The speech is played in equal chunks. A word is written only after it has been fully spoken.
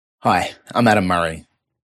Hi, I'm Adam Murray.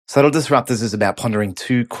 Subtle Disruptors is about pondering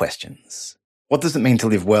two questions. What does it mean to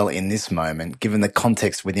live well in this moment, given the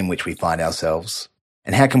context within which we find ourselves?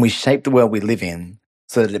 And how can we shape the world we live in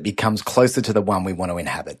so that it becomes closer to the one we want to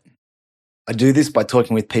inhabit? I do this by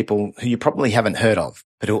talking with people who you probably haven't heard of,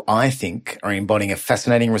 but who I think are embodying a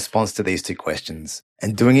fascinating response to these two questions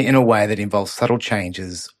and doing it in a way that involves subtle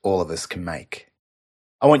changes all of us can make.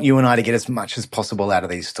 I want you and I to get as much as possible out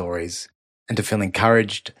of these stories and to feel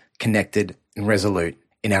encouraged, connected, and resolute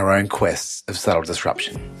in our own quests of subtle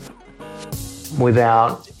disruption.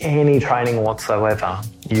 Without any training whatsoever,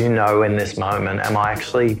 you know in this moment, am I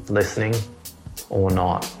actually listening or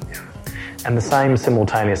not? And the same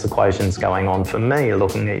simultaneous equations going on for me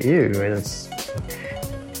looking at you. It's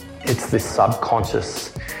this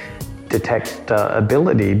subconscious detect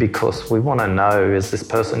ability, because we want to know, is this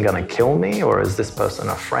person going to kill me or is this person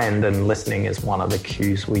a friend? And listening is one of the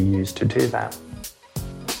cues we use to do that.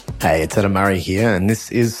 Hey, it's Adam Murray here, and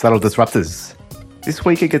this is Subtle Disruptors. This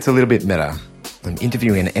week it gets a little bit meta. I'm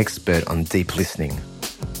interviewing an expert on deep listening.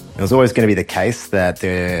 It was always going to be the case that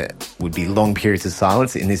there would be long periods of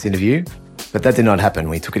silence in this interview, but that did not happen.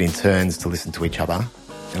 We took it in turns to listen to each other,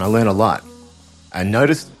 and I learned a lot. I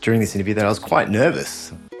noticed during this interview that I was quite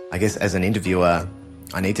nervous. I guess as an interviewer,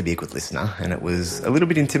 I need to be a good listener, and it was a little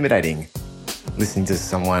bit intimidating listening to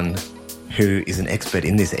someone who is an expert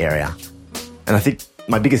in this area. And I think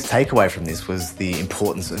my biggest takeaway from this was the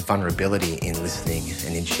importance of vulnerability in listening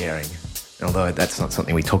and in sharing, although that's not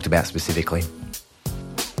something we talked about specifically.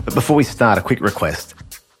 But before we start, a quick request.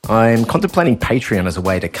 I'm contemplating Patreon as a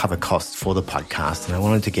way to cover costs for the podcast, and I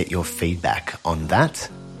wanted to get your feedback on that,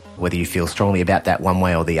 whether you feel strongly about that one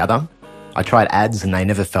way or the other. I tried ads and they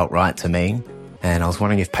never felt right to me, and I was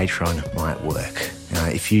wondering if Patreon might work.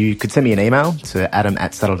 If you could send me an email to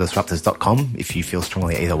adam@subtledisruptors.com if you feel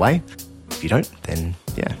strongly either way. If you don't, then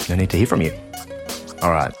no need to hear from you.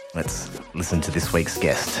 All right, let's listen to this week's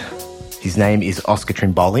guest. His name is Oscar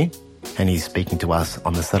Trimboli, and he's speaking to us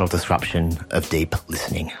on the subtle disruption of deep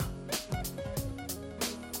listening.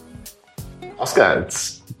 Oscar,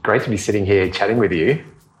 it's great to be sitting here chatting with you.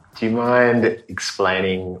 Do you mind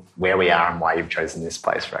explaining where we are and why you've chosen this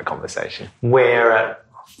place for our conversation? We're at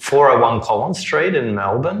 401 Collins Street in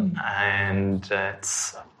Melbourne, and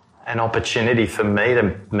it's an opportunity for me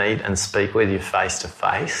to meet and speak with you face to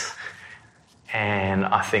face. And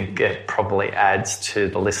I think it probably adds to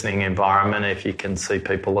the listening environment if you can see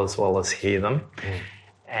people as well as hear them.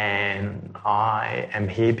 And I am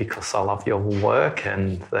here because I love your work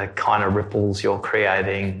and the kind of ripples you're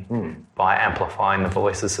creating by amplifying the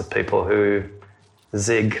voices of people who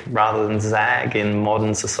zig rather than zag in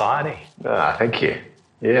modern society. Thank you.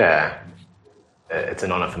 Yeah. It's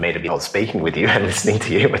an honour for me to be speaking with you and listening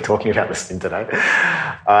to you. We're talking about listening today.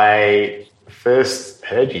 I first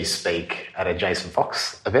heard you speak at a Jason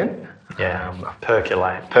Fox event. Yeah,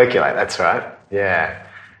 Percolate. Percolate, that's right. Yeah.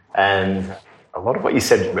 And a lot of what you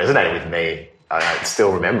said resonated with me. I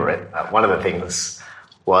still remember it. One of the things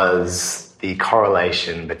was the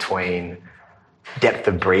correlation between depth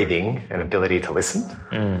of breathing and ability to listen.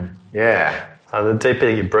 Yeah. So the deeper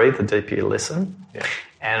you breathe, the deeper you listen. Yeah.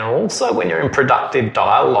 And also when you're in productive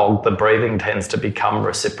dialogue, the breathing tends to become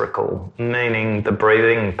reciprocal, meaning the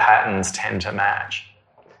breathing patterns tend to match.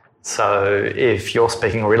 So if you're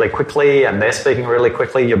speaking really quickly and they're speaking really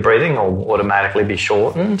quickly, your breathing will automatically be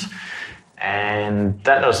shortened. And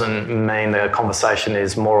that doesn't mean the conversation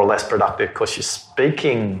is more or less productive because you're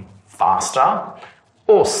speaking faster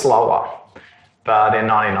or slower. But in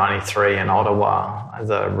 1993 in Ottawa,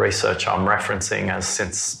 the research I'm referencing has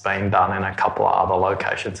since been done in a couple of other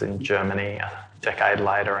locations in Germany a decade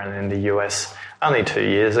later, and in the US only 2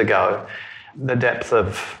 years ago. The depth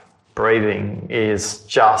of breathing is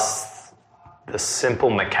just the simple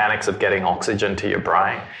mechanics of getting oxygen to your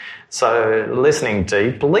brain. So listening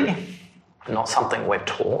deeply, not something we're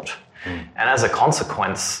taught. And as a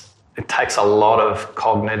consequence, it takes a lot of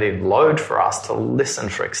cognitive load for us to listen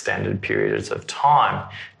for extended periods of time.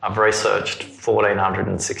 I've researched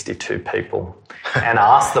 1,462 people and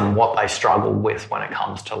asked them what they struggle with when it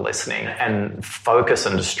comes to listening. And focus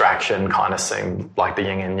and distraction kind of seem like the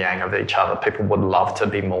yin and yang of each other. People would love to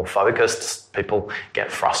be more focused. People get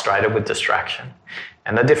frustrated with distraction.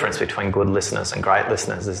 And the difference between good listeners and great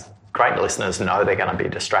listeners is great listeners know they're going to be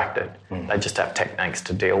distracted. They just have techniques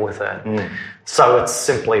to deal with it. So it's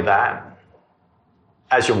simply that.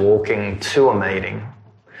 As you're walking to a meeting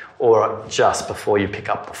or just before you pick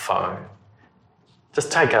up the phone,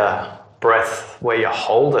 just take a breath where you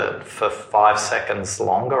hold it for 5 seconds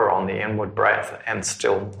longer on the inward breath and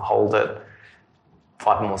still hold it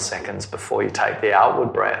 5 more seconds before you take the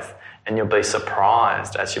outward breath. And you'll be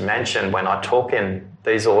surprised, as you mentioned, when I talk in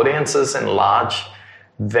these audiences in large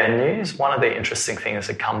venues, one of the interesting things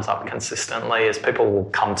that comes up consistently is people will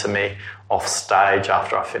come to me off stage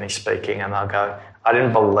after I finish speaking and they'll go, I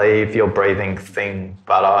didn't believe your breathing thing,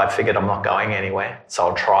 but I figured I'm not going anywhere, so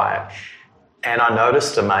I'll try it. And I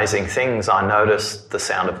noticed amazing things. I noticed the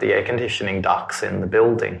sound of the air conditioning ducts in the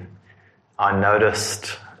building. I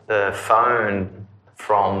noticed the phone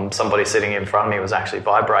from somebody sitting in front of me was actually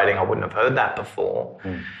vibrating. I wouldn't have heard that before.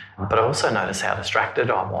 But I also noticed how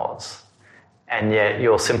distracted I was. And yet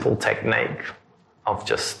your simple technique of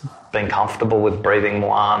just being comfortable with breathing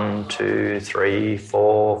 1, 2, 3,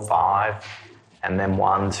 4, 5, and then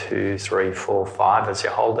 1, 2, 3, 4, 5 as you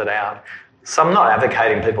hold it out. So I'm not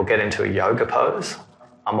advocating people get into a yoga pose.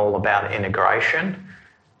 I'm all about integration.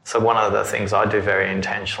 So one of the things I do very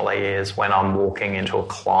intentionally is when I'm walking into a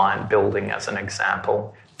client building, as an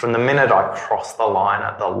example, from the minute I cross the line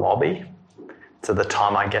at the lobby to the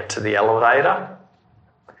time I get to the elevator,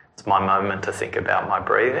 it's my moment to think about my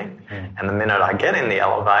breathing. And the minute I get in the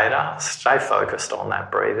elevator, stay focused on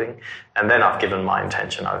that breathing. And then I've given my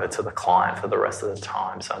intention over to the client for the rest of the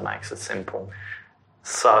time, so it makes it simple.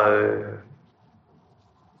 So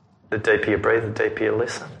the deeper you breathe, the deeper you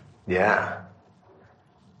listen. Yeah.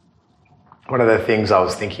 One of the things I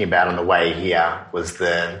was thinking about on the way here was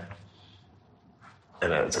and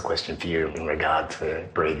it's a question for you in regard to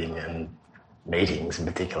breathing and meetings in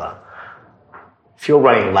particular. If you're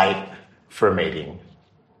running late for a meeting,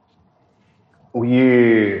 will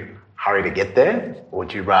you hurry to get there, or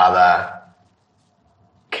would you rather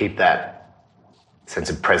keep that sense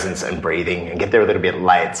of presence and breathing and get there a little bit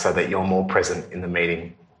late so that you're more present in the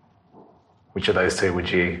meeting? Which of those two would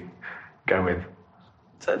you go with?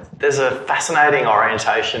 So there's a fascinating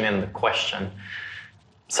orientation in the question.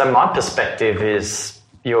 So my perspective is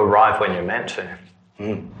you arrive when you're meant to.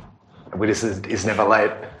 This is never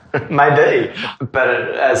late. Maybe,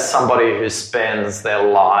 but as somebody who spends their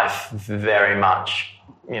life very much,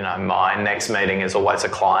 my next meeting is always a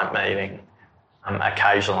client meeting.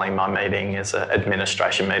 Occasionally my meeting is an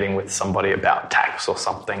administration meeting with somebody about tax or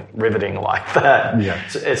something riveting like that. Yeah.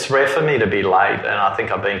 It's rare for me to be late, and I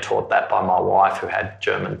think I've been taught that by my wife who had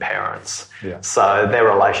German parents. Yeah. So their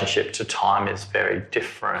relationship to time is very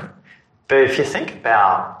different. But if you think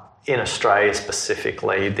about, in Australia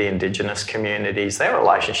specifically, the Indigenous communities, their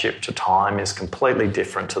relationship to time is completely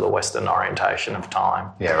different to the Western orientation of time.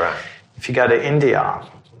 Yeah, right. If you go to India,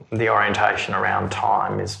 the orientation around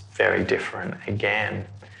time is very different again.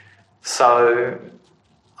 So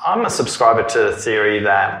I'm a subscriber to the theory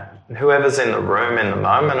that whoever's in the room in the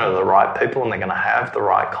moment are the right people and they're going to have the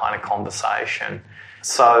right kind of conversation.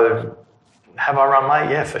 So have I run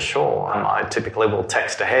late? Yeah, for sure. I typically will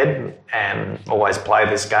text ahead and always play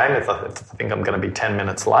this game. If I think I'm going to be 10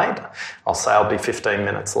 minutes late, I'll say I'll be 15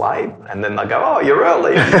 minutes late. And then they go, oh, you're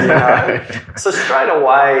early. So straight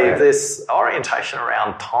away, this orientation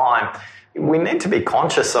around time, we need to be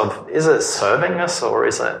conscious of, is it serving us or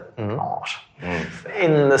is it not?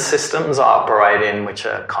 In the systems I operate in, which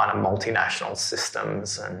are kind of multinational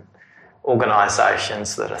systems and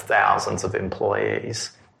organisations that are thousands of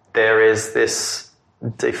employees, there is this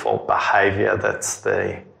default behaviour that's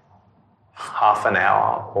the half an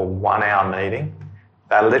hour or 1 hour meeting.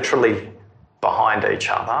 They're literally behind each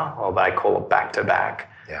other, or they call it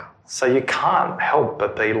back-to-back. Yeah. So you can't help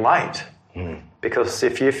but be late. Because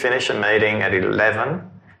if you finish a meeting at 11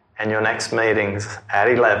 and your next meeting's at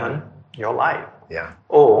 11, you're late. Yeah.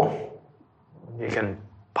 Or you can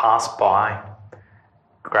pass by,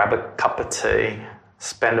 grab a cup of tea,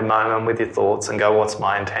 spend a moment with your thoughts and go, what's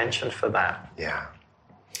my intention for that? Yeah.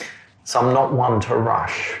 So I'm not one to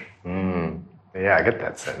rush. Yeah, I get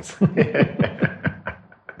that sense.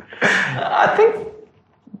 I think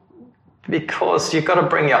because you've got to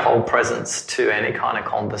bring your whole presence to any kind of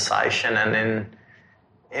conversation, and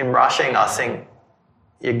in rushing, I think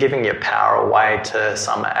you're giving your power away to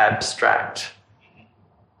some abstract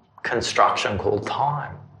construction called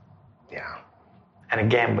time. Yeah. And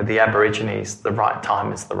again, with the Aborigines, the right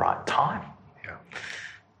time is the right time. Yeah.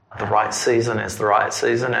 The right season is the right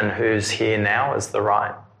season, and who's here now is the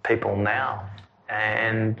right people now.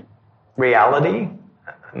 And reality,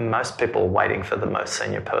 most people are waiting for the most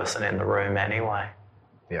senior person in the room anyway.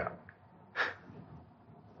 Yeah.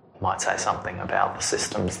 Might say something about the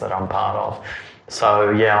systems that I'm part of.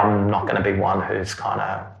 So, yeah, I'm not going to be one who's kind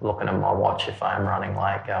of looking at my watch if I'm running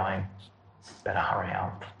late going, better hurry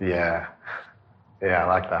up. Yeah. Yeah, I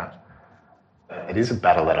like that. It is a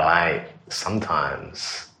battle that I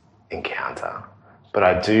sometimes encounter, but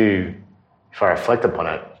I do, if I reflect upon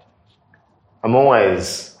it, I'm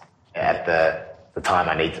always at the the time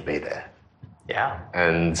I need to be there. Yeah.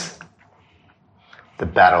 And the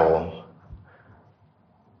battle,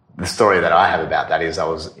 the story that I have about that is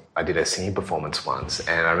I did a singing performance once,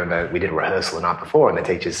 and I remember we did a rehearsal the night before, and the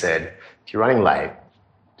teacher said, if you're running late,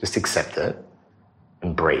 just accept it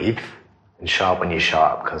and breathe and show up when you show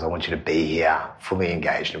up, because I want you to be here fully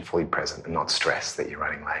engaged and fully present and not stressed that you're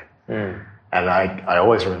running late. Mm. And I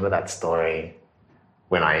always remember that story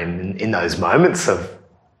when I am in those moments of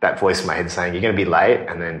that voice in my head saying, you're going to be late,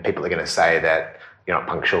 and then people are going to say that you're not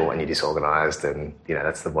punctual and you're disorganised, and, you know,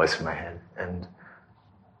 that's the voice in my head. And,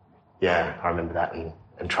 yeah, I remember that and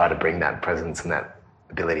try to bring that presence and that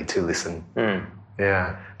ability to listen. Mm.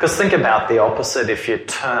 Yeah. Because think about the opposite. If you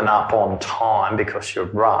turn up on time because you're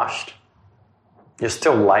rushed, you're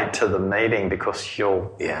still late to the meeting because your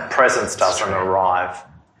presence doesn't arrive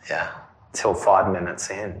till 5 minutes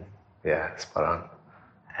in. Yeah, spot on.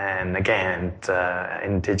 And again,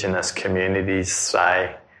 Indigenous communities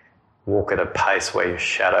say, walk at a pace where your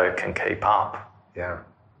shadow can keep up. Yeah.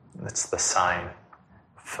 It's the same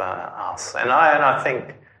for us. And I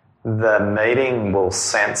think the meeting will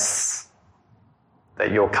sense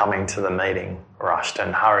that you're coming to the meeting rushed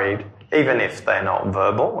and hurried, even if they're not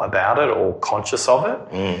verbal about it or conscious of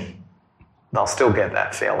it, they'll still get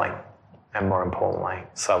that feeling. And more importantly,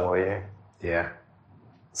 so will you. Yeah.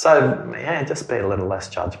 So, yeah, just be a little less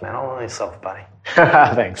judgmental on yourself, buddy.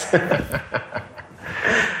 Thanks.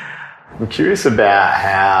 I'm curious about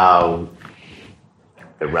how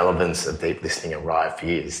the relevance of deep listening arrived for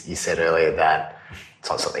you. You said earlier that it's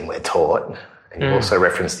not something we're taught, and you also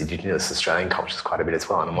referenced Indigenous Australian cultures quite a bit as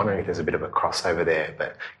well, and I'm wondering if there's a bit of a crossover there.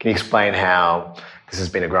 But can you explain how this has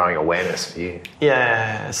been a growing awareness for you?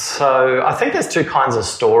 Yeah, so I think there's two kinds of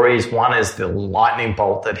stories. One is the lightning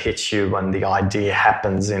bolt that hits you when the idea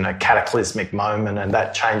happens in a cataclysmic moment and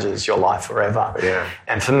that changes your life forever. Yeah.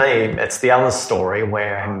 And for me, it's the other story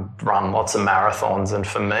where I've run lots of marathons, and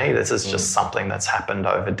for me, this is just something that's happened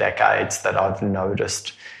over decades that I've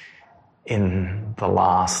noticed in the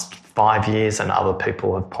last 5 years, and other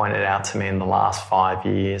people have pointed out to me in the last 5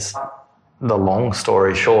 years. The long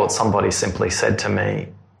story short, somebody simply said to me,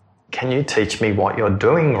 can you teach me what you're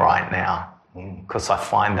doing right now? Because I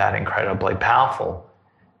find that incredibly powerful.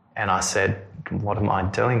 And I said, what am I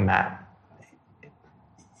doing, Matt?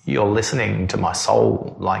 You're listening to my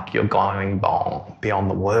soul, like you're going beyond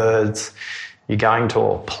the words. You're going to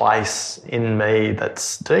a place in me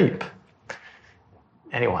that's deep.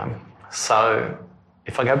 Anyway, so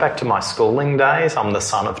if I go back to my schooling days, I'm the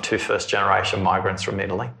son of 2 first-generation migrants from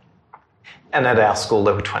Italy. And at our school,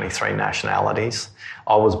 there were 23 nationalities.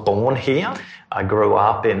 I was born here. I grew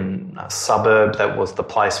up in a suburb that was the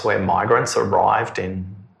place where migrants arrived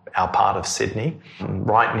in our part of Sydney,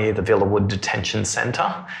 right near the Villawood Detention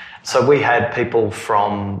Centre. So we had people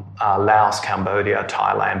from Laos, Cambodia,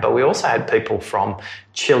 Thailand, but we also had people from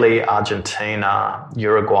Chile, Argentina,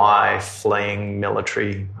 Uruguay, fleeing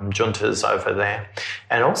military juntas over there,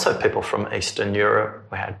 and also people from Eastern Europe.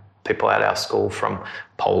 We had people at our school from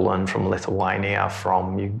Poland, from Lithuania,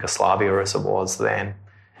 from Yugoslavia as it was then,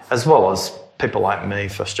 as well as people like me,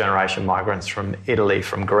 first-generation migrants from Italy,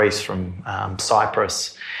 from Greece, from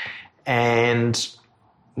Cyprus. And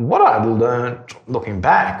what I learned looking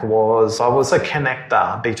back was I was a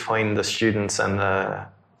connector between the students and the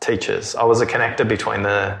teachers. I was a connector between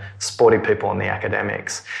the sporty people and the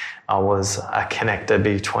academics. I was a connector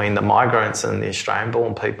between the migrants and the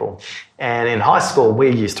Australian-born people. And in high school, we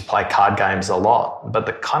used to play card games a lot, but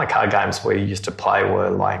the kind of card games we used to play were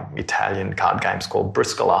like Italian card games called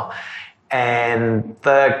briscola. And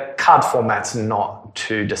the card format's not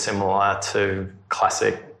too dissimilar to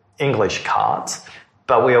classic English cards,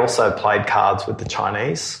 but we also played cards with the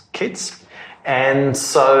Chinese kids. And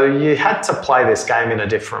so you had to play this game in a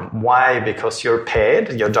different way because you're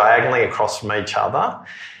paired, you're diagonally across from each other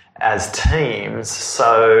as teams.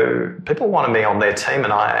 So people wanted me on their team,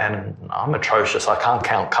 and I'm atrocious. I can't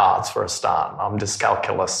count cards for a start. I'm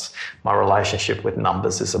dyscalculus. My relationship with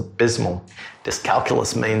numbers is abysmal.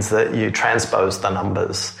 Dyscalculus means that you transpose the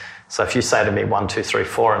numbers. So if you say to me 1, 2, 3,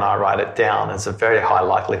 4 and I write it down, there's a very high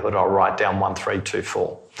likelihood I'll write down 1, 3, 2,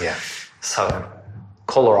 4. Yeah. So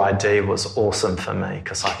caller ID was awesome for me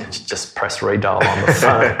because I could just press redial on the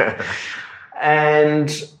phone. And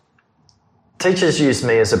teachers used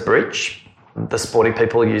me as a bridge. The sporty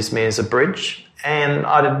people used me as a bridge. And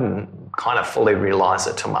I didn't kind of fully realise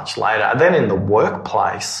it too much later. Then in the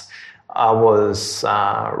workplace, I was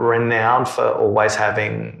renowned for always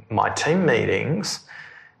having my team meetings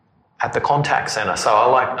at the contact centre. So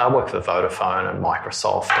I work for Vodafone and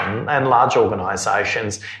Microsoft and large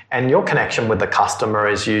organisations, and your connection with the customer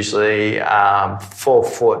is usually 4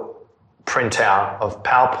 foot printout of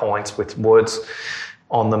PowerPoints with words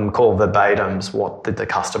on them called verbatims. What did the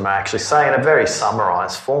customer actually say in a very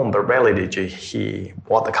summarised form, but rarely did you hear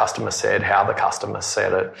what the customer said, how the customer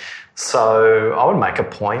said it. So I would make a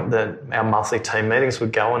point that our monthly team meetings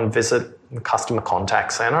would go and visit the customer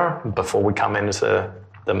contact centre before we come into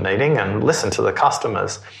the meeting and listen to the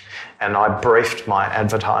customers. And I briefed my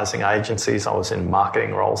advertising agencies, I was in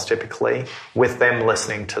marketing roles typically, with them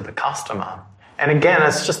listening to the customer. And again,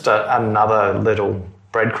 it's just another little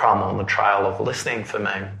breadcrumb on the trail of listening for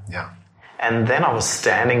me. Yeah. And then I was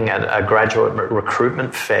standing at a graduate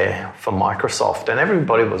recruitment fair for Microsoft, and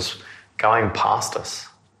everybody was going past us.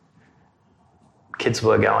 Kids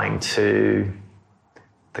were going to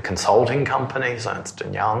the consulting companies, Ernst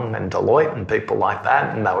 & Young and Deloitte and people like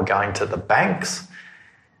that, and they were going to the banks.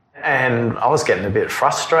 And I was getting a bit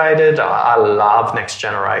frustrated. I love next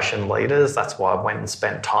generation leaders. That's why I went and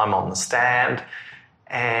spent time on the stand.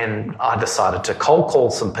 And I decided to cold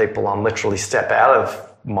call some people and literally step out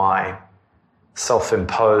of my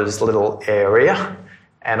self-imposed little area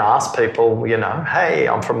and ask people, hey,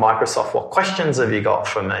 I'm from Microsoft, what questions have you got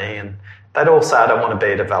for me? And they'd all say, I don't want to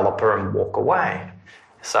be a developer, and walk away.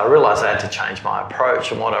 So I realised I had to change my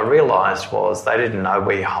approach, and what I realised was they didn't know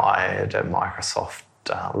we hired at Microsoft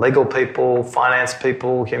legal people, finance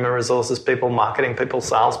people, human resources people, marketing people,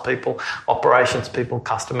 sales people, operations people,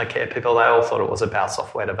 customer care people. They all thought it was about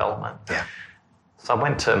software development. Yeah. So I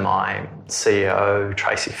went to my CEO,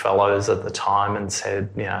 Tracy Fellows at the time, and said,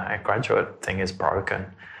 our graduate thing is broken.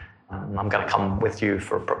 I'm going to come with you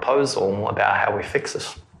for a proposal about how we fix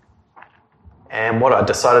this. And what I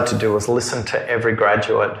decided to do was listen to every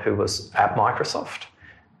graduate who was at Microsoft,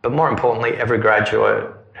 but more importantly, every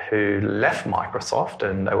graduate who left Microsoft,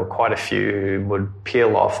 and there were quite a few who would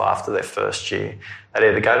peel off after their first year. They'd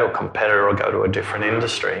either go to a competitor or go to a different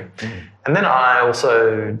industry. Mm. And then I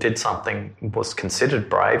also did something was considered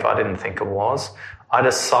brave. I didn't think it was. I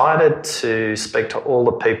decided to speak to all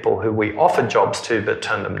the people who we offered jobs to but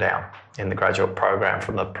turned them down in the graduate program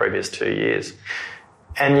from the previous 2 years.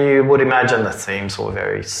 And you would imagine the themes were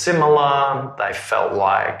very similar. They felt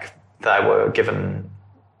like they were given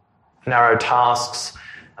narrow tasks.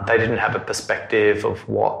 They didn't have a perspective of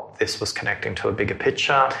what this was connecting to a bigger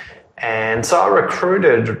picture. And so I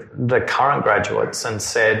recruited the current graduates and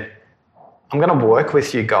said, I'm going to work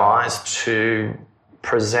with you guys to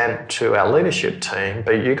present to our leadership team,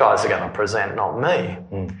 but you guys are going to present, not me.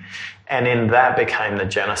 Mm. And in that became the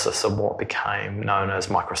genesis of what became known as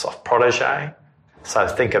Microsoft Protégé. So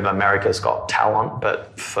think of America's Got Talent,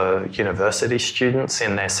 but for university students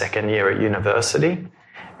in their second year at university.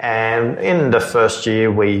 And in the first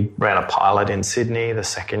year, we ran a pilot in Sydney. The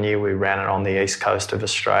second year, we ran it on the east coast of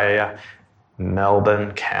Australia,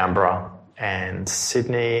 Melbourne, Canberra, and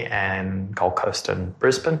Sydney, and Gold Coast and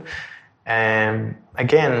Brisbane. And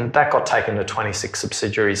again, that got taken to 26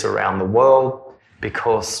 subsidiaries around the world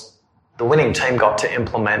because the winning team got to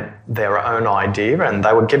implement their own idea, and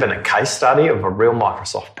they were given a case study of a real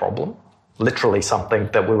Microsoft problem, literally something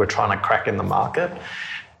that we were trying to crack in the market.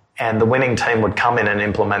 And the winning team would come in and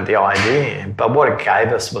implement the idea. But what it gave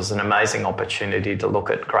us was an amazing opportunity to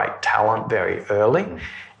look at great talent very early.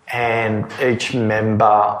 And each member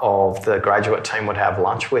of the graduate team would have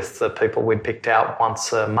lunch with the people we'd picked out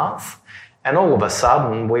once a month. And all of a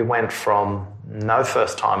sudden, we went from no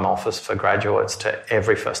first-time offers for graduates to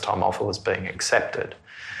every first-time offer was being accepted.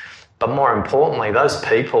 But more importantly, those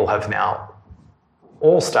people have now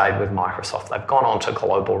all stayed with Microsoft. They've gone on to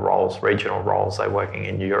global roles, regional roles. They're working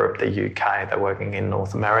in Europe, the UK, they're working in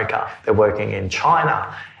North America, they're working in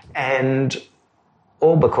China. And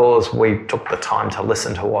all because we took the time to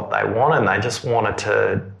listen to what they wanted. They just wanted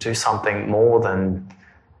to do something more than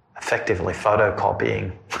effectively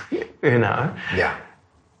photocopying, Yeah.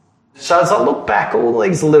 So as I look back, all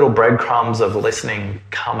these little breadcrumbs of listening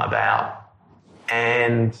come about.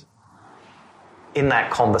 And in that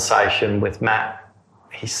conversation with Matt,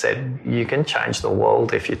 he said, you can change the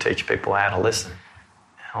world if you teach people how to listen.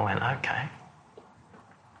 I went, okay.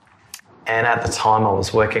 And at the time I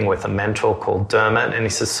was working with a mentor called Dermot, and he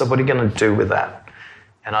says, so what are you going to do with that?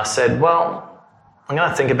 And I said, well, I'm going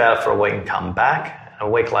to think about it for a week and come back. And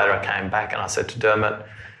a week later I came back and I said to Dermot,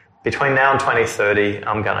 between now and 2030,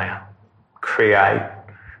 I'm going to create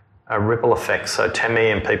a ripple effect so 10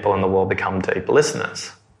 million people in the world become deep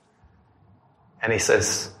listeners. And he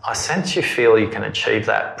says, I sense you feel you can achieve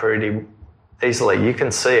that pretty easily. You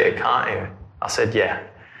can see it, can't you? I said, yeah.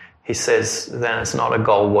 He says, then it's not a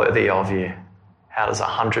goal worthy of you. How does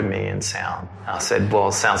 100 million sound? I said, well,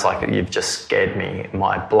 it sounds like you've just scared me.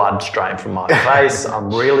 My blood drained from my face. I'm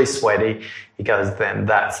really sweaty. He goes, then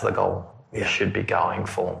that's the goal you should be going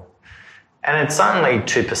for. And it's only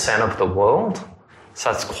 2% of the world. So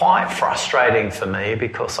it's quite frustrating for me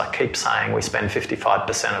because I keep saying we spend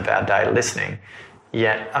 55% of our day listening,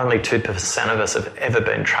 yet only 2% of us have ever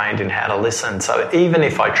been trained in how to listen. So even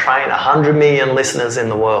if I train 100 million listeners in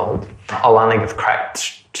the world, I'll only have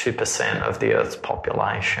cracked 2% of the Earth's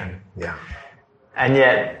population. Yeah. And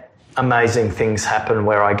yet amazing things happen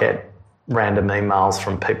where I get random emails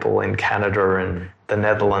from people in Canada and the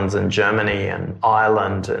Netherlands and Germany and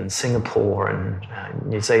Ireland and Singapore and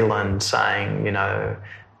New Zealand saying, you know,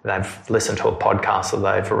 they've listened to a podcast or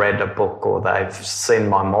they've read a book or they've seen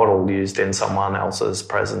my model used in someone else's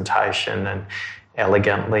presentation and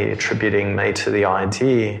elegantly attributing me to the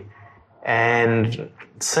idea, and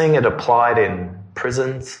seeing it applied in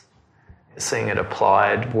prisons, seeing it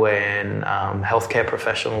applied when healthcare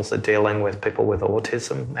professionals are dealing with people with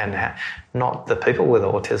autism, and not the people with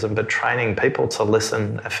autism, but training people to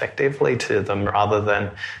listen effectively to them rather than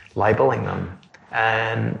labelling them,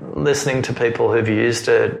 and listening to people who've used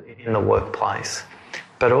it in the workplace,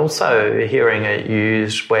 but also hearing it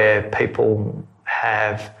used where people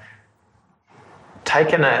have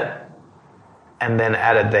taken it and then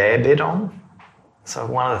added their bit on. So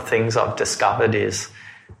one of the things I've discovered is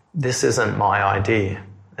this isn't my idea.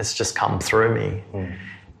 It's just come through me. Mm.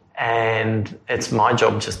 And it's my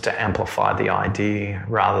job just to amplify the idea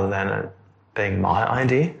rather than it being my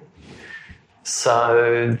idea.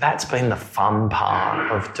 So that's been the fun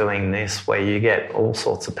part of doing this, where you get all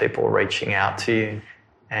sorts of people reaching out to you.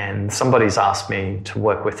 And somebody's asked me to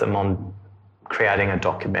work with them on creating a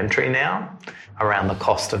documentary now around the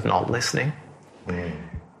cost of not listening. Mm.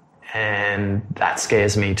 And that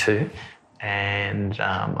scares me too. And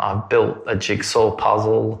I've built a jigsaw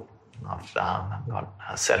puzzle. I've got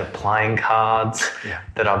a set of playing cards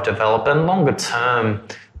that I've developed. And longer term,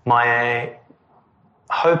 my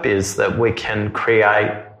hope is that we can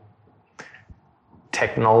create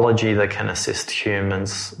technology that can assist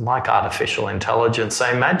humans, like artificial intelligence. So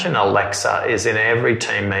imagine Alexa is in every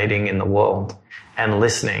team meeting in the world and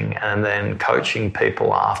listening and then coaching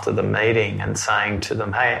people after the meeting and saying to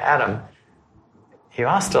them, hey, Adam, you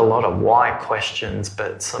asked a lot of why questions,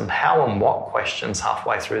 but some how and what questions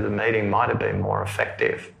halfway through the meeting might have been more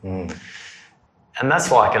effective. Mm. And that's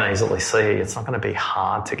why I can easily see it's not going to be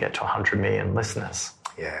hard to get to 100 million listeners.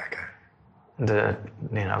 Yeah, okay.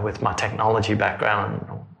 And, with my technology background,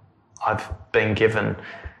 I've been given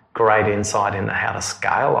great insight into how to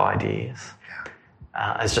scale ideas.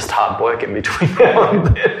 Yeah. It's just hard work in between now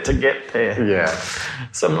and then to get there. Yeah.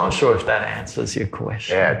 So I'm not sure if that answers your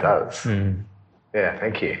question. Yeah, it does. Mm. Yeah,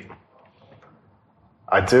 thank you.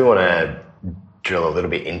 I do want to drill a little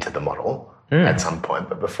bit into the model at some point,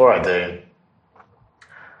 but before I do,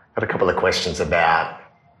 I've got a couple of questions about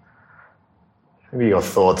maybe your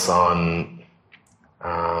thoughts on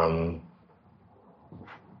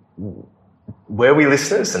were we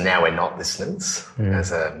listeners and now we're not listeners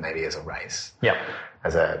as a race. Yep.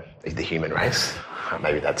 As the human race.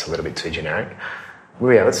 Maybe that's a little bit too generic.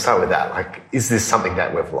 Well, yeah, let's start with that. Like, is this something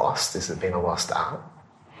that we've lost? Has it been a lost art?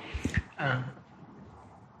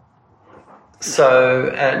 So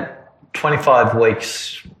at 25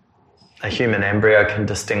 weeks, a human embryo can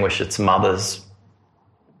distinguish its mother's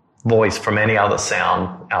voice from any other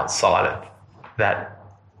sound outside of that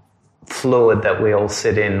fluid that we all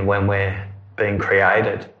sit in when we're being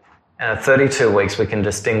created. And at 32 weeks, we can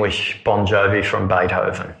distinguish Bon Jovi from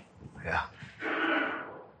Beethoven. Yeah.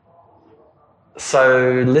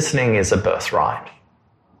 So listening is a birthright.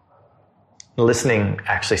 Listening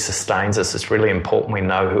actually sustains us. It's really important we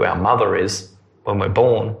know who our mother is when we're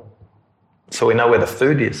born, so we know where the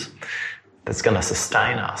food is that's going to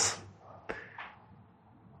sustain us.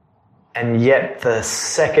 And yet the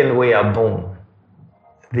second we are born,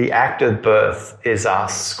 the act of birth is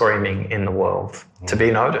us screaming in the world to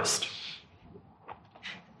be noticed.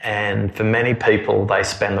 And for many people, they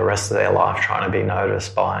spend the rest of their life trying to be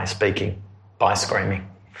noticed by speaking, by screaming.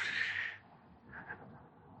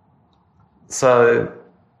 So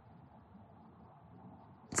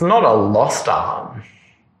it's not a lost art.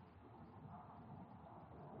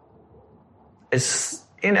 It's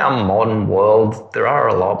in our modern world, there are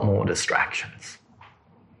a lot more distractions.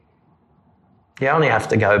 You only have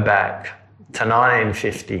to go back to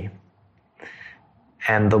 1950,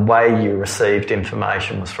 and the way you received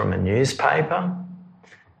information was from a newspaper,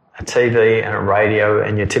 a TV and a radio,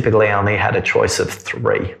 and you typically only had a choice of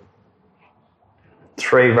three.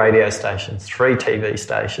 3 radio stations, 3 TV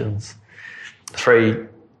stations, 3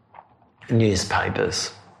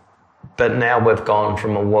 newspapers. But now we've gone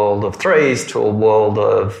from a world of 3s to a world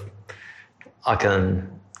of I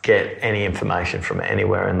can get any information from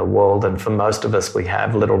anywhere in the world. And for most of us, we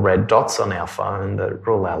have little red dots on our phone that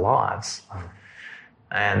rule our lives.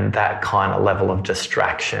 And that kind of level of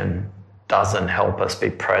distraction doesn't help us be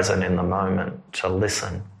present in the moment to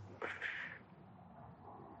listen.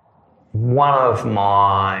 One of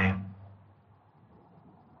my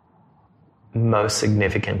most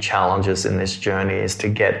significant challenges in this journey is to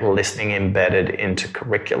get listening embedded into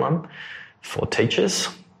curriculum for teachers.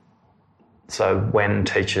 So when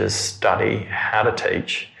teachers study how to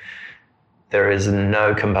teach, there is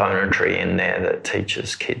no componentry in there that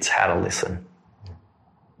teaches kids how to listen.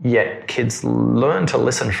 Yet kids learn to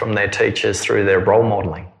listen from their teachers through their role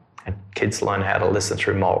modelling, and kids learn how to listen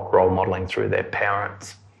through role modelling through their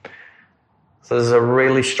parents. So there's a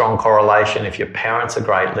really strong correlation. If your parents are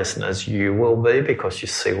great listeners, you will be, because you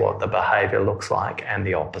see what the behaviour looks like, and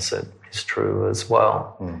the opposite is true as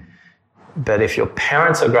well. But if your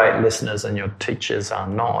parents are great listeners and your teachers are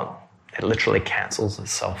not, it literally cancels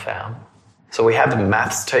itself out. So we have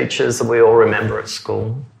maths teachers that we all remember at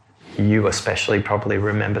school. You especially probably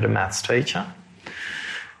remembered a maths teacher.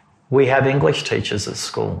 We have English teachers at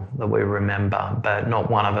school that we remember, but not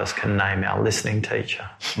one of us can name our listening teacher.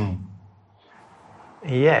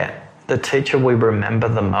 Yet, the teacher we remember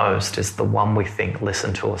the most is the one we think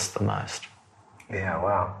listened to us the most. Yeah,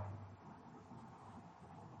 wow.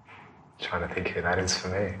 Trying to think who that is for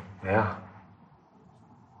me. Yeah.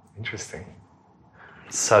 Interesting.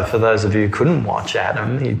 So for those of you who couldn't watch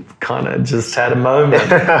Adam, he kind of just had a moment.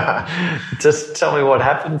 Just tell me what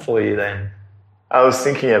happened for you then. I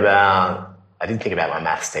didn't think about my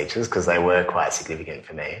maths teachers because they were quite significant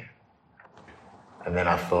for me. And then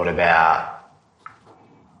I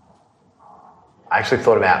actually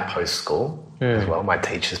thought about post-school as well, my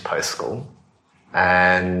teachers post-school.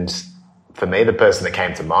 And for me, the person that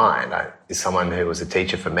came to mind is someone who was a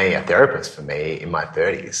teacher for me, a therapist for me in my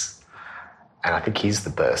 30s. And I think he's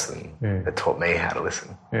the person that taught me how to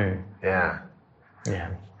listen. Yeah.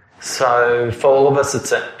 So for all of us,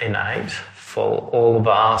 it's innate. For all of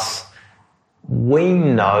us, we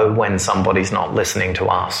know when somebody's not listening to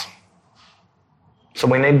us. So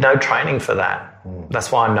we need no training for that.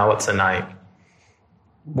 That's why I know it's innate.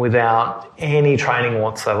 Without any training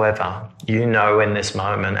whatsoever, you know in this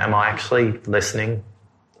moment, am I actually listening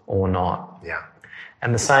or not? Yeah.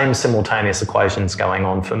 And the same simultaneous equation's going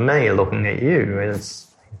on for me looking at you. It's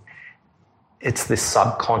this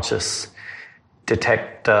subconscious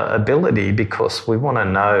detector ability, because we want to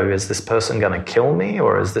know, is this person going to kill me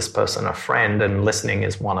or is this person a friend? And listening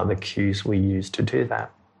is one of the cues we use to do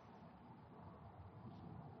that.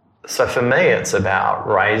 So for me, it's about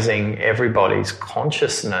raising everybody's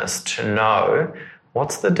consciousness to know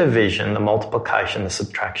what's the division, the multiplication, the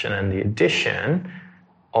subtraction, and the addition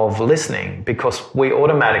of listening, because we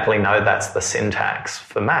automatically know that's the syntax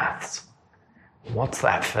for maths. What's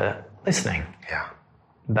that for listening? Yeah.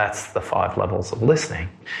 That's the 5 levels of listening.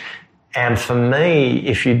 And for me,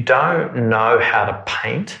 if you don't know how to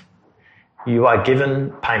paint, you are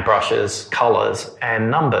given paintbrushes, colours, and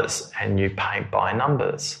numbers, and you paint by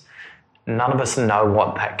numbers. None of us know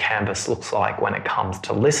what that canvas looks like when it comes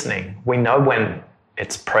to listening. We know when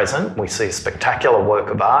it's present. We see a spectacular work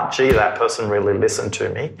of art. Gee, that person really listened to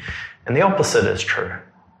me. And the opposite is true.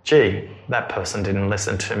 Gee, that person didn't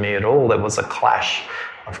listen to me at all. There was a clash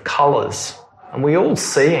of colours. And we all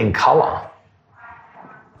see in colour,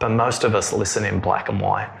 but most of us listen in black and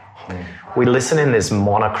white. We listen in this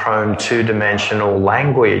monochrome, two-dimensional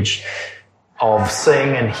language of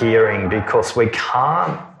seeing and hearing, because we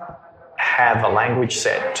can't have a language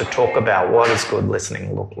set to talk about what does good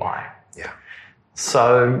listening look like. Yeah.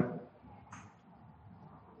 So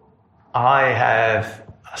I have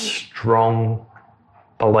a strong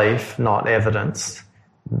belief, not evidence,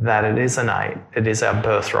 that it is innate. It is our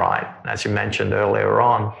birthright. As you mentioned earlier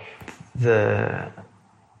on, the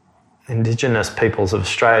Indigenous peoples of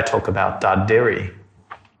Australia talk about Dadiri,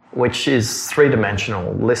 which is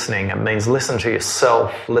three-dimensional listening. It means listen to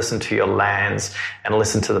yourself, listen to your lands, and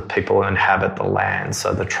listen to the people who inhabit the land,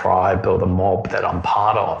 so the tribe or the mob that I'm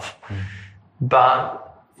part of.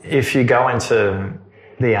 But if you go into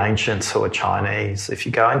the ancients who are Chinese, if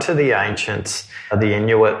you go into the ancients, the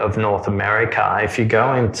Inuit of North America, if you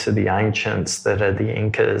go into the ancients that are the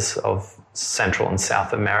Incas of Central and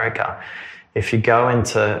South America, if you go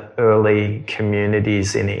into early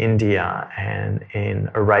communities in India and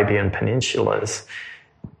in Arabian peninsulas,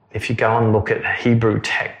 if you go and look at Hebrew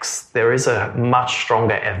texts, there is a much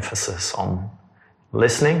stronger emphasis on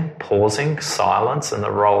listening, pausing, silence, and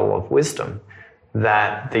the role of wisdom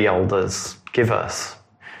that the elders give us.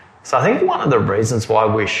 So I think one of the reasons why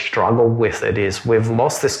we struggle with it is we've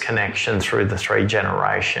lost this connection through the 3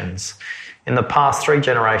 generations. In the past, 3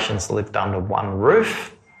 generations lived under one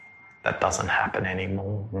roof. That doesn't happen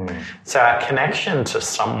anymore. So our connection to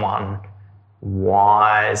someone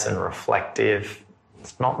wise and reflective,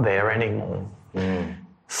 it's not there anymore.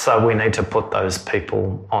 So we need to put those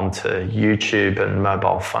people onto YouTube and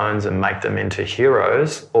mobile phones and make them into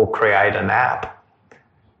heroes, or create an app,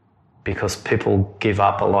 because people give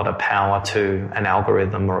up a lot of power to an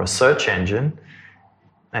algorithm or a search engine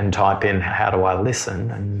and type in, how do I listen?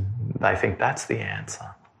 And they think that's the answer.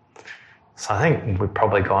 So I think we've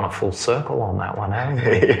probably gone a full circle on that one, haven't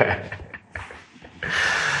we? Yeah.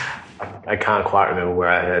 I can't quite remember where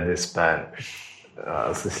I heard this, but I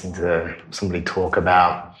was listening to somebody talk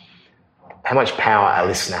about how much power a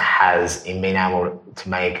listener has in being able to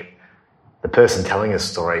make the person telling a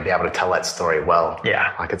story be able to tell that story well.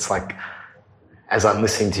 Yeah. Like, it's like, as I'm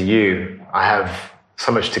listening to you, I have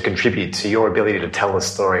so much to contribute to your ability to tell the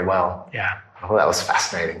story well. Yeah. I thought that was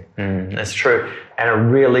fascinating. That's true. And a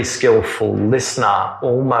really skillful listener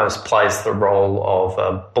almost plays the role of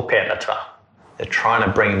a book editor. They're trying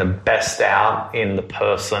to bring the best out in the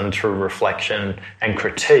person through reflection and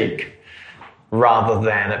critique, rather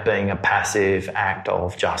than it being a passive act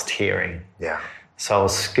of just hearing. Yeah. So a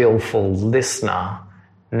skillful listener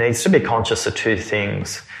needs to be conscious of 2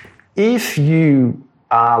 things. If you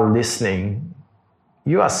are listening,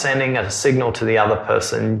 you are sending a signal to the other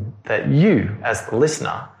person that you, as the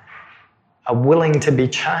listener, are willing to be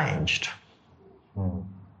changed.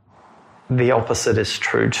 The opposite is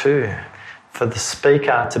true too. For the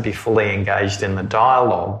speaker to be fully engaged in the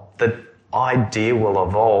dialogue, the idea will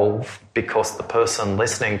evolve because the person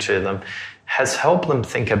listening to them has helped them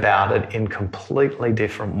think about it in completely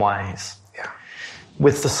different ways. Yeah.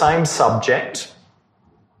 With the same subject,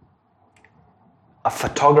 a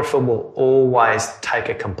photographer will always take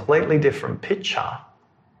a completely different picture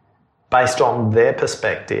based on their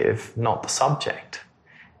perspective, not the subject.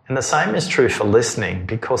 And the same is true for listening,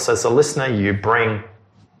 because as a listener, you bring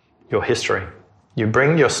your history, you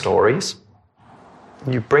bring your stories,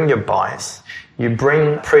 you bring your bias, you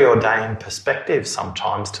bring preordained perspectives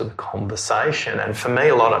sometimes to the conversation. And for me,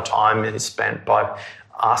 a lot of time is spent by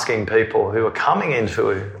asking people who are coming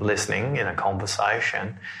into listening in a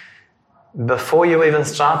conversation, before you even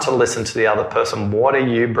start to listen to the other person, what are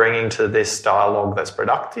you bringing to this dialogue that's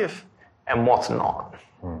productive and what's not?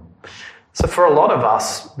 So for a lot of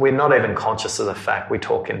us, we're not even conscious of the fact we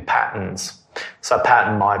talk in patterns. So a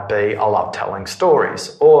pattern might be, I love telling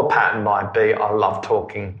stories, or a pattern might be, I love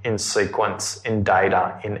talking in sequence, in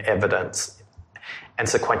data, in evidence, and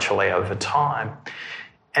sequentially over time.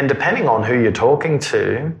 And depending on who you're talking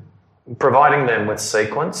to, providing them with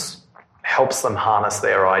sequence helps them harness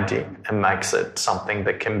their idea and makes it something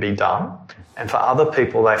that can be done. And for other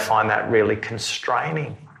people, they find that really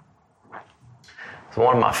constraining. So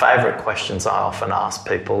one of my favourite questions I often ask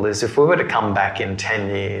people is, if we were to come back in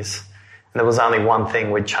 10 years and there was only one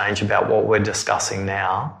thing we'd change about what we're discussing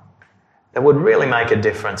now that would really make a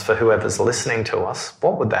difference for whoever's listening to us,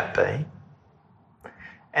 what would that be?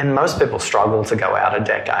 And most people struggle to go out a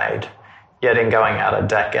decade. Yet in going out a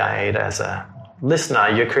decade as a listener,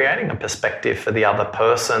 you're creating a perspective for the other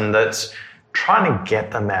person that's trying to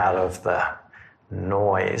get them out of the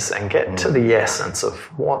noise and get to the essence of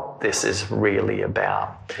what this is really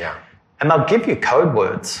about. Yeah. And they'll give you code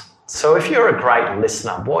words. So if you're a great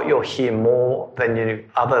listener, what you'll hear more than you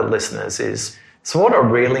other listeners is, so what I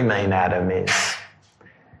really mean, Adam, is,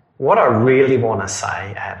 what I really want to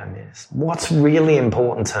say, Adam, is, what's really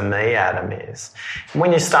important to me, Adam, is. And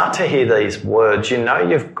when you start to hear these words, you know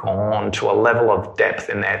you've gone to a level of depth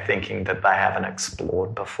in their thinking that they haven't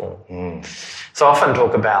explored before. So I often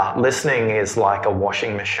talk about listening is like a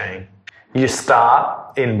washing machine. You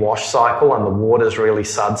start in wash cycle and the water's really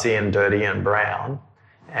sudsy and dirty and brown,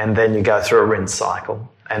 and then you go through a rinse cycle,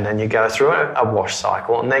 and then you go through a wash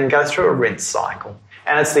cycle, and then go through a rinse cycle.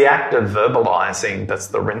 And it's the act of verbalising that's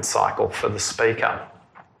the rinse cycle for the speaker.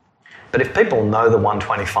 But if people know the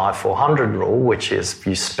 125-400 rule, which is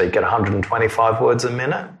you speak at 125 words a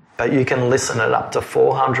minute, but you can listen at up to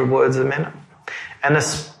 400 words a minute, and a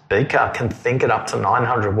speaker can think at up to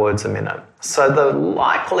 900 words a minute. So the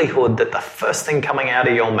likelihood that the first thing coming out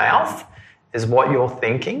of your mouth is what you're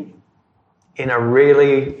thinking in a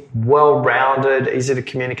really well-rounded, easy to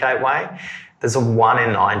communicate way, there's a 1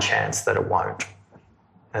 in 9 chance that it won't.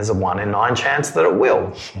 There's a 1 in 9 chance that it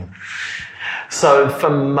will. So for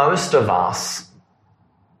most of us,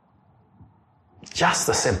 just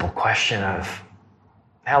the simple question of,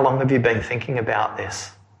 how long have you been thinking about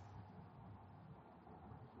this?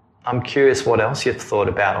 I'm curious what else you've thought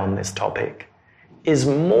about on this topic, is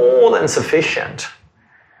more than sufficient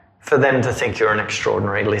for them to think you're an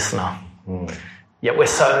extraordinary listener. Yet we're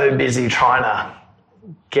so busy trying to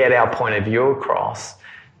get our point of view across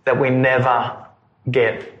that we never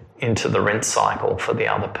get into the rinse cycle for the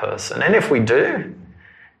other person. And if we do,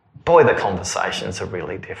 boy, the conversations are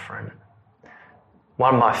really different.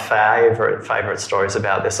 One of my favourite stories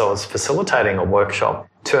about this, I was facilitating a workshop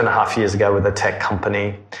 2.5 years ago with a tech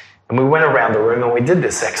company, and we went around the room and we did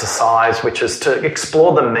this exercise, which is to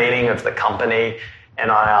explore the meaning of the company. And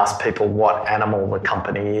I asked people what animal the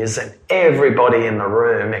company is, and everybody in the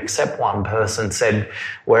room except one person said,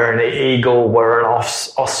 we're an eagle, we're an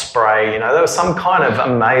osprey. You know, there was some kind of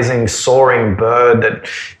amazing soaring bird that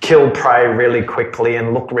killed prey really quickly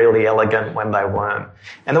and looked really elegant when they weren't.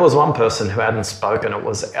 And there was one person who hadn't spoken, it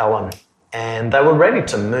was Ellen. And they were ready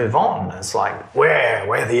to move on. It's like,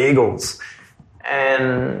 we're the eagles.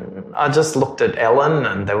 And I just looked at Ellen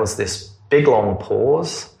and there was this big long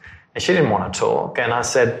pause. And she didn't want to talk. And I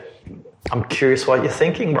said, I'm curious what you're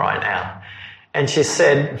thinking right now. And she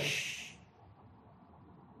said,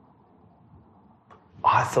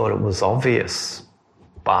 I thought it was obvious,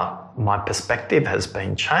 but my perspective has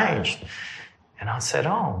been changed. And I said,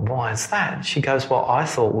 oh, why is that? She goes, well, I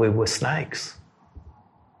thought we were snakes.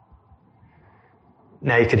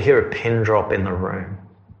 Now you could hear a pin drop in the room.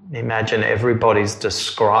 Imagine everybody's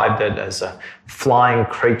described it as a flying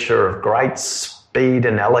creature of great speed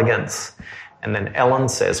and elegance. And then Ellen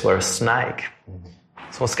says we're a snake.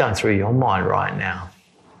 So what's going through your mind right now?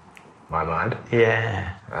 My mind?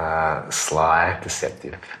 Yeah. Sly,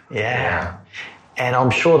 deceptive. Yeah. And I'm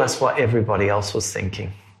sure that's what everybody else was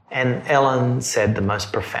thinking. And Ellen said the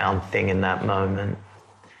most profound thing in that moment.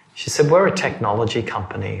 She said, we're a technology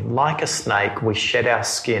company. Like a snake, we shed our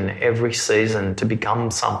skin every season to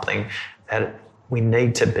become something that we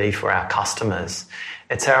need to be for our customers.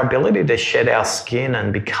 It's our ability to shed our skin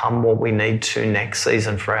and become what we need to next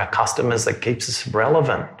season for our customers that keeps us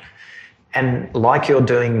relevant. And like you're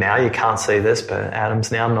doing now, you can't see this, but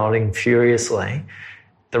Adam's now nodding furiously.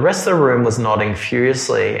 The rest of the room was nodding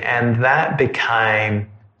furiously, and that became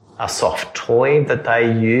a soft toy that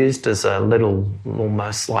they used as a little,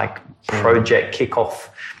 almost like project kickoff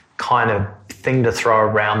kind of thing to throw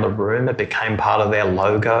around the room. It became part of their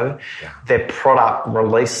logo. Yeah. Their product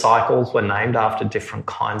release cycles were named after different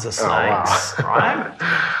kinds of snakes, right?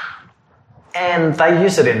 And they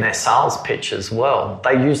use it in their sales pitch as well.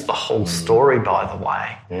 They use the whole story, by the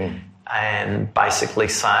way, and basically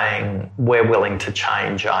saying, we're willing to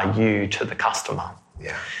change our you to the customer.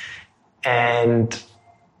 Yeah. And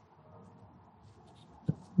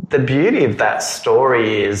the beauty of that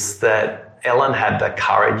story is that Ellen had the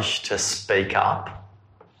courage to speak up.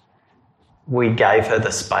 We gave her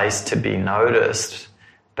the space to be noticed,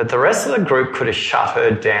 but the rest of the group could have shut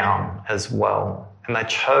her down as well, and they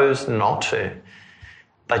chose not to.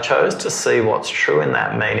 They chose to see what's true in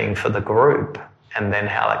that meaning for the group and then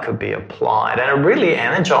how that could be applied. And it really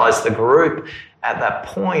energized the group at that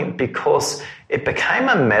point because it became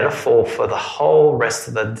a metaphor for the whole rest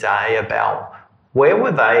of the day about where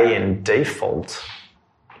were they in default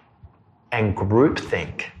and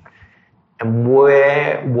groupthink, and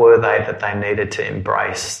where were they that they needed to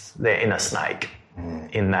embrace their inner snake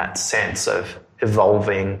in that sense of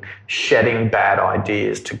evolving, shedding bad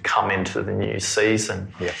ideas to come into the new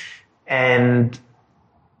season. Yeah. And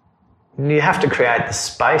you have to create the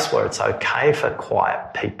space where it's okay for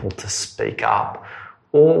quiet people to speak up.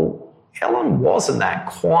 Well, Ellen wasn't that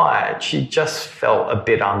quiet. She just felt a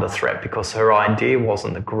bit under threat because her idea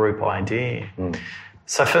wasn't the group idea.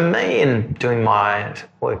 So for me, in doing my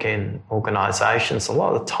work in organisations, a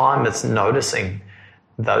lot of the time it's noticing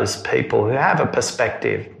those people who have a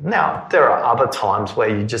perspective. Now, there are other times where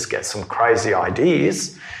you just get some crazy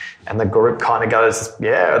ideas and the group kind of goes,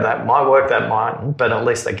 yeah, that might work, that might, but at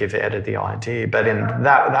least they give out of the idea. But in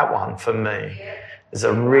that one, for me, is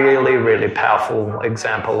a really, really powerful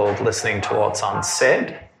example of listening to what's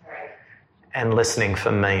unsaid and listening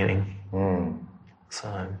for meaning.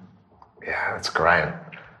 So... yeah, that's great.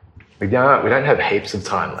 We don't have heaps of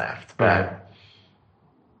time left, but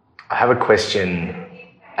I have a question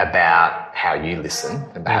about how you listen,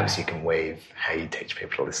 and perhaps you can weave how you teach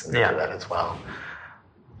people to listen into that as well.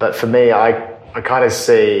 But for me, I kind of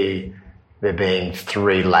see there being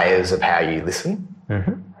 3 layers of how you listen.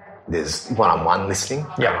 There's one-on-one listening,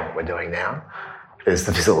 what we're doing now. There's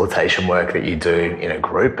the facilitation work that you do in a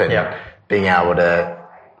group and being able to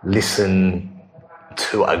listen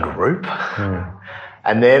to a group.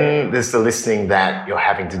 And then there's the listening that you're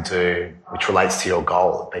having to do, which relates to your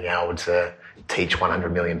goal, being able to teach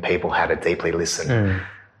 100 million people how to deeply listen.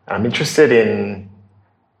 And I'm interested in,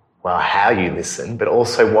 well, how you listen, but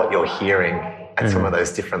also what you're hearing at some of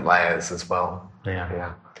those different layers as well.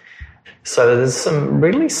 Yeah. So there's some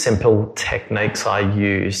really simple techniques I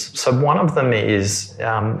use. So one of them is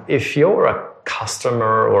if you're a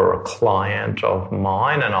customer or a client of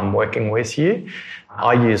mine and I'm working with you,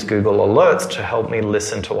 I use Google Alerts to help me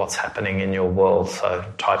listen to what's happening in your world. So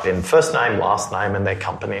type in first name, last name and their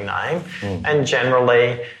company name. And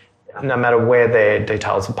generally, no matter where their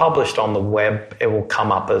details are published on the web, it will come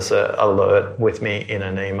up as an alert with me in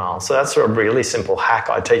an email. So that's a really simple hack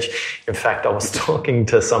I teach. In fact, I was talking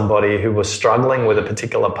to somebody who was struggling with a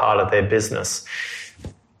particular part of their business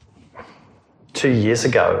 2 years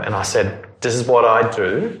ago. And I said, this is what I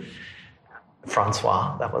do.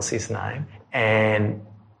 Francois, that was his name. And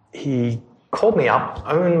he called me up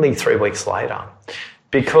only 3 weeks later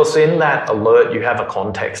because in that alert, you have a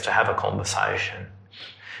context to have a conversation.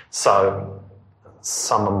 So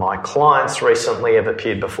some of my clients recently have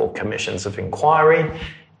appeared before commissions of inquiry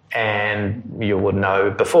and you would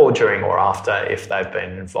know before, during or after if they've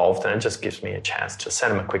been involved, and it just gives me a chance to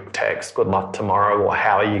send them a quick text, good luck tomorrow, or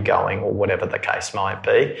how are you going, or whatever the case might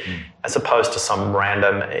be, as opposed to some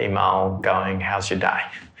random email going, how's your day?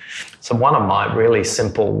 So one of my really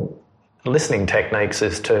simple listening techniques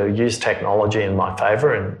is to use technology in my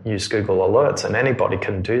favour and use Google Alerts, and anybody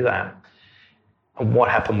can do that.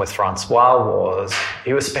 What happened with Francois was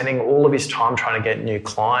he was spending all of his time trying to get new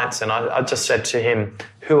clients, and I just said to him,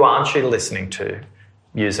 who aren't you listening to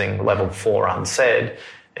using level 4 unsaid?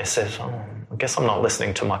 He says, I guess I'm not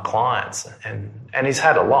listening to my clients. And he's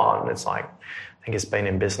had a lot, and it's like, I think he's been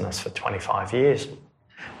in business for 25 years.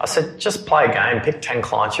 I said, just play a game, pick 10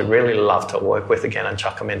 clients you really love to work with again and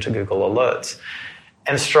chuck them into Google Alerts.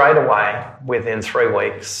 And straight away, within 3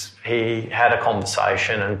 weeks, he had a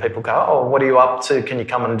conversation and people go, oh, what are you up to? Can you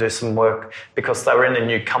come and do some work? Because they were in a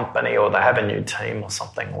new company or they have a new team or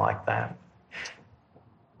something like that.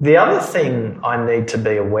 The other thing I need to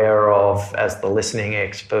be aware of as the listening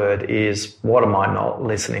expert is what am I not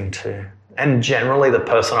listening to? And generally the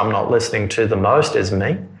person I'm not listening to the most is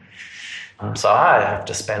me. So I have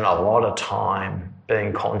to spend a lot of time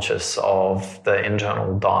being conscious of the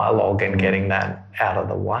internal dialogue and getting that out of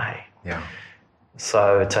the way. Yeah.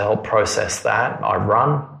 So to help process that, I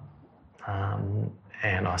run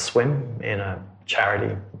and I swim in a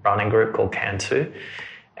charity running group called Can2.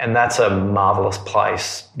 And that's a marvellous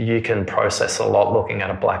place. You can process a lot looking at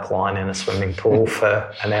a black line in a swimming pool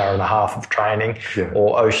for an hour and a half of training,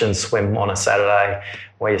 or ocean swim on a Saturday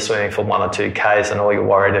where you're swimming for 1 or 2 Ks and all you're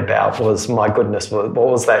worried about was, my goodness, what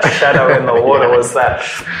was that shadow in the water? Was that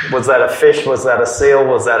a fish? Was that a seal?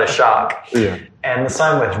 Was that a shark? Yeah. And the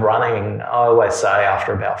same with running. I always say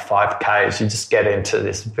after about 5 Ks, you just get into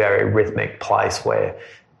this very rhythmic place where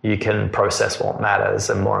you can process what matters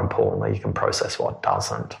and, more importantly, you can process what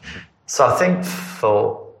doesn't. So I think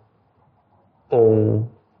for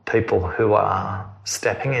all people who are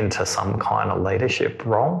stepping into some kind of leadership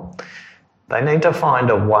role, they need to find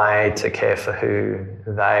a way to care for who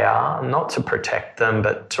they are, not to protect them,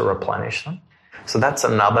 but to replenish them. So that's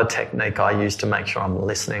another technique I use to make sure I'm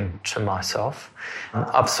listening to myself.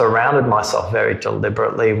 I've surrounded myself very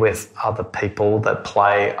deliberately with other people that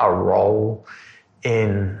play a role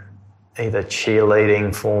in either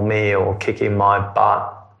cheerleading for me or kicking my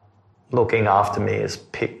butt, looking after me as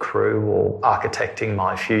pit crew or architecting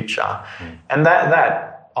my future. And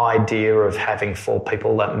that idea of having 4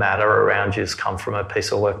 people that matter around you has come from a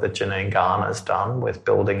piece of work that Janine Garner's done with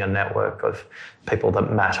building a network of people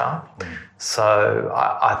that matter. So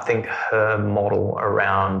I think her model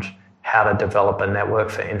around how to develop a network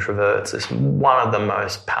for introverts is one of the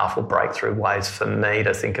most powerful breakthrough ways for me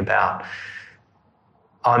to think about.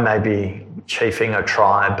 I may be chiefing a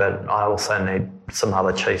tribe, but I also need some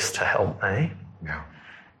other chiefs to help me. Yeah.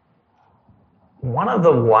 One of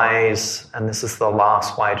the ways, and this is the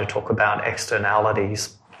last way to talk about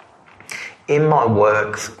externalities, in my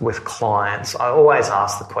work with clients, I always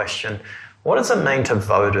ask the question, what does it mean to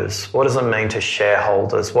voters? What does it mean to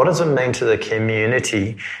shareholders? What does it mean to the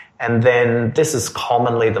community? And then this is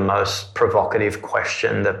commonly the most provocative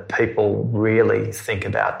question that people really think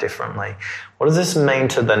about differently. What does this mean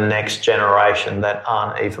to the next generation that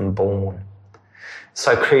aren't even born?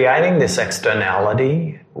 So creating this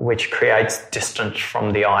externality, which creates distance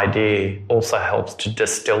from the idea, also helps to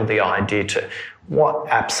distill the idea to what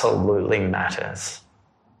absolutely matters.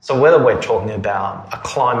 So whether we're talking about a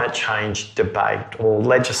climate change debate or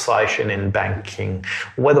legislation in banking,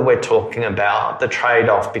 whether we're talking about the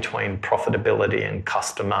trade-off between profitability and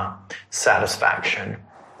customer satisfaction,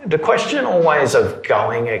 the question always of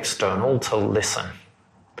going external to listen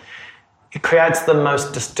it creates the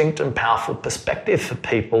most distinct and powerful perspective for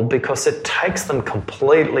people because it takes them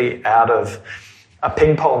completely out of a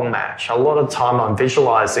ping pong match. A lot of the time I'm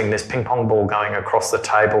visualising this ping pong ball going across the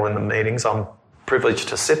table in the meetings I'm privileged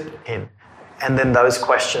to sit in. And then those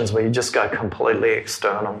questions where you just go completely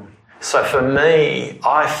external. So for me,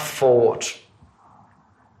 I fought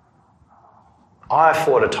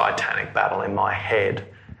a titanic battle in my head.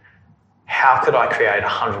 How could I create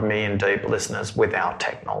 100 million deep listeners without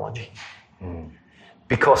technology?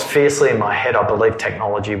 Because fiercely in my head, I believe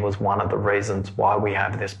technology was one of the reasons why we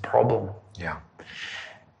have this problem. Yeah.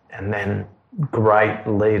 And then great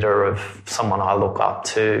leader of someone I look up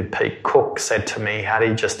to, Pete Cook, said to me, how do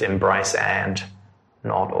you just embrace and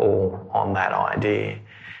not all on that idea?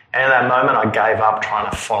 And at that moment, I gave up trying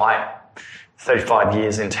to fight 35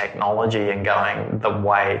 years in technology and going, the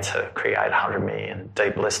way to create 100 million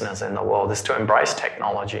deep listeners in the world is to embrace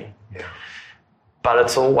technology. Yeah. But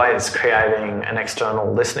it's always creating an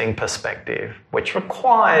external listening perspective, which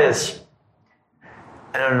requires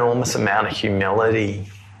an enormous amount of humility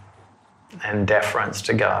and deference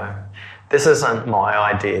to go, this isn't my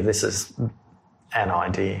idea, this is an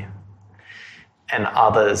idea. And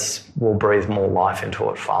others will breathe more life into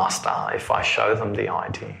it faster if I show them the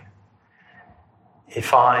idea.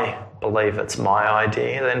 If I believe it's my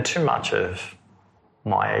idea, then too much of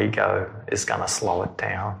my ego is going to slow it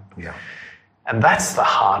down. Yeah. And that's the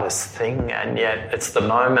hardest thing, and yet it's the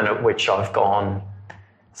moment at which I've gone,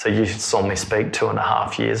 so you saw me speak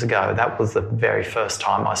 2.5 years ago. That was the very first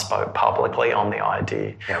time I spoke publicly on the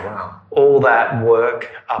idea. Yeah, wow. All that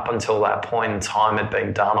work up until that point in time had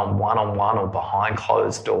been done on one-on-one or behind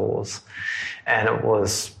closed doors. And it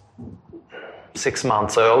was 6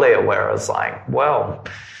 months earlier where I was like, well,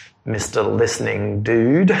 Mr. Listening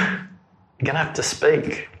Dude, you're going to have to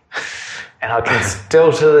speak. And I can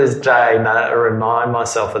still to this day remind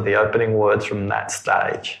myself of the opening words from that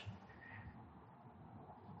stage.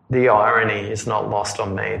 The irony is not lost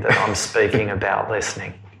on me that I'm speaking about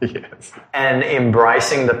listening. Yes. And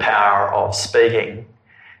embracing the power of speaking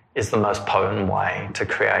is the most potent way to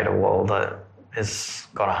create a world that has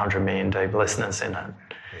got 100 million deep listeners in it.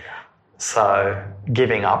 Yeah. So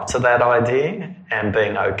giving up to that idea and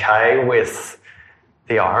being okay with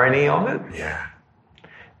the irony of it. Yeah.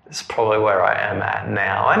 Is probably where I am at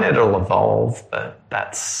now, and it'll evolve, but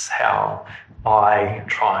that's how I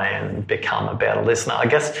try and become a better listener. I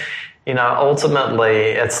guess,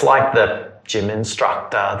 ultimately it's like the gym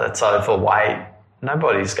instructor that's overweight.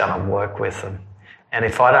 Nobody's going to work with them. And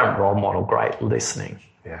if I don't role model great listening,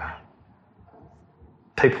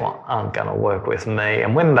 people aren't going to work with me.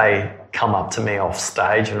 And when they come up to me off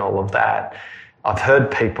stage and all of that, I've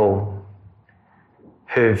heard people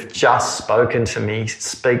who've just spoken to me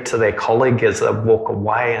speak to their colleague as they walk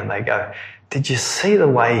away and they go, did you see the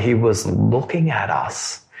way he was looking at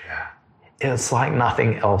us? Yeah. It's like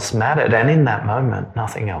nothing else mattered. And in that moment,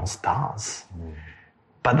 nothing else does.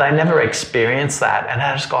 But they never experience that. And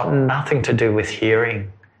that has got nothing to do with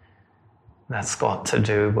hearing. That's got to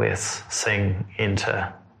do with seeing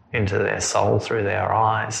into their soul through their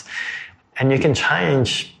eyes. And you can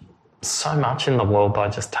change so much in the world by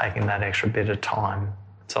just taking that extra bit of time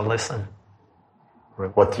to listen.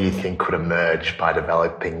 What do you think could emerge by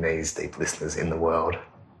developing these deep listeners in the world?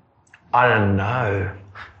 I don't know,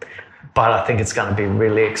 but I think it's going to be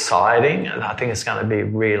really exciting. I think it's going to be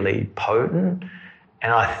really potent.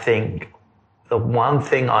 And I think the one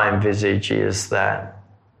thing I envisage is that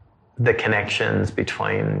the connections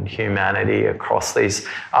between humanity across these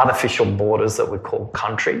artificial borders that we call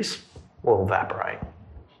countries will evaporate.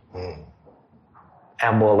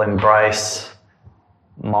 And we'll embrace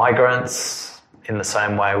migrants in the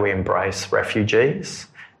same way we embrace refugees,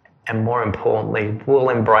 and more importantly, we'll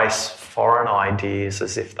embrace foreign ideas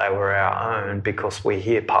as if they were our own because we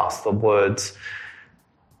hear past the words,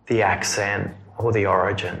 the accent or the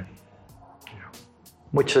origin,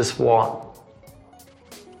 which is what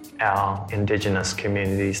our Indigenous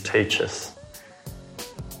communities teach us.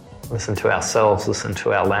 Listen to ourselves, listen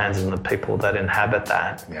to our lands and the people that inhabit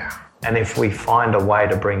that. Yeah. And if we find a way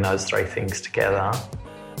to bring those three things together,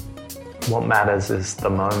 what matters is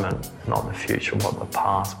the moment, not the future, not the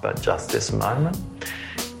past, but just this moment.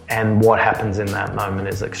 And what happens in that moment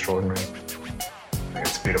is extraordinary. I think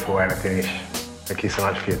it's a beautiful way to finish. Thank you so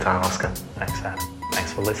much for your time, Oscar. Thanks, Adam.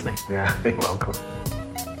 Thanks for listening. Yeah, you're welcome.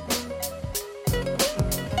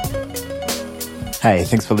 Hey,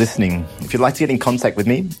 thanks for listening. If you'd like to get in contact with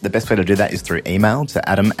me, the best way to do that is through email to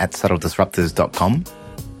adam@subtledisruptors.com.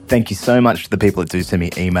 Thank you so much to the people that do send me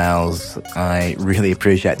emails. I really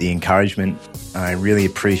appreciate the encouragement. I really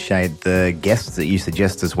appreciate the guests that you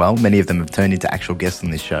suggest as well. Many of them have turned into actual guests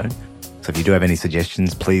on this show. So if you do have any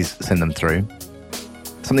suggestions, please send them through.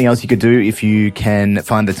 Something else you could do if you can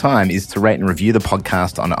find the time is to rate and review the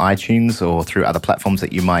podcast on iTunes or through other platforms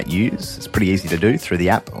that you might use. It's pretty easy to do through the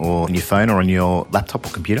app or on your phone or on your laptop or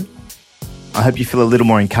computer. I hope you feel a little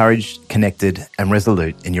more encouraged, connected, and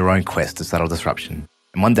resolute in your own quest to subtle disruption.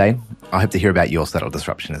 And one day, I hope to hear about your subtle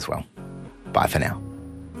disruption as well. Bye for now.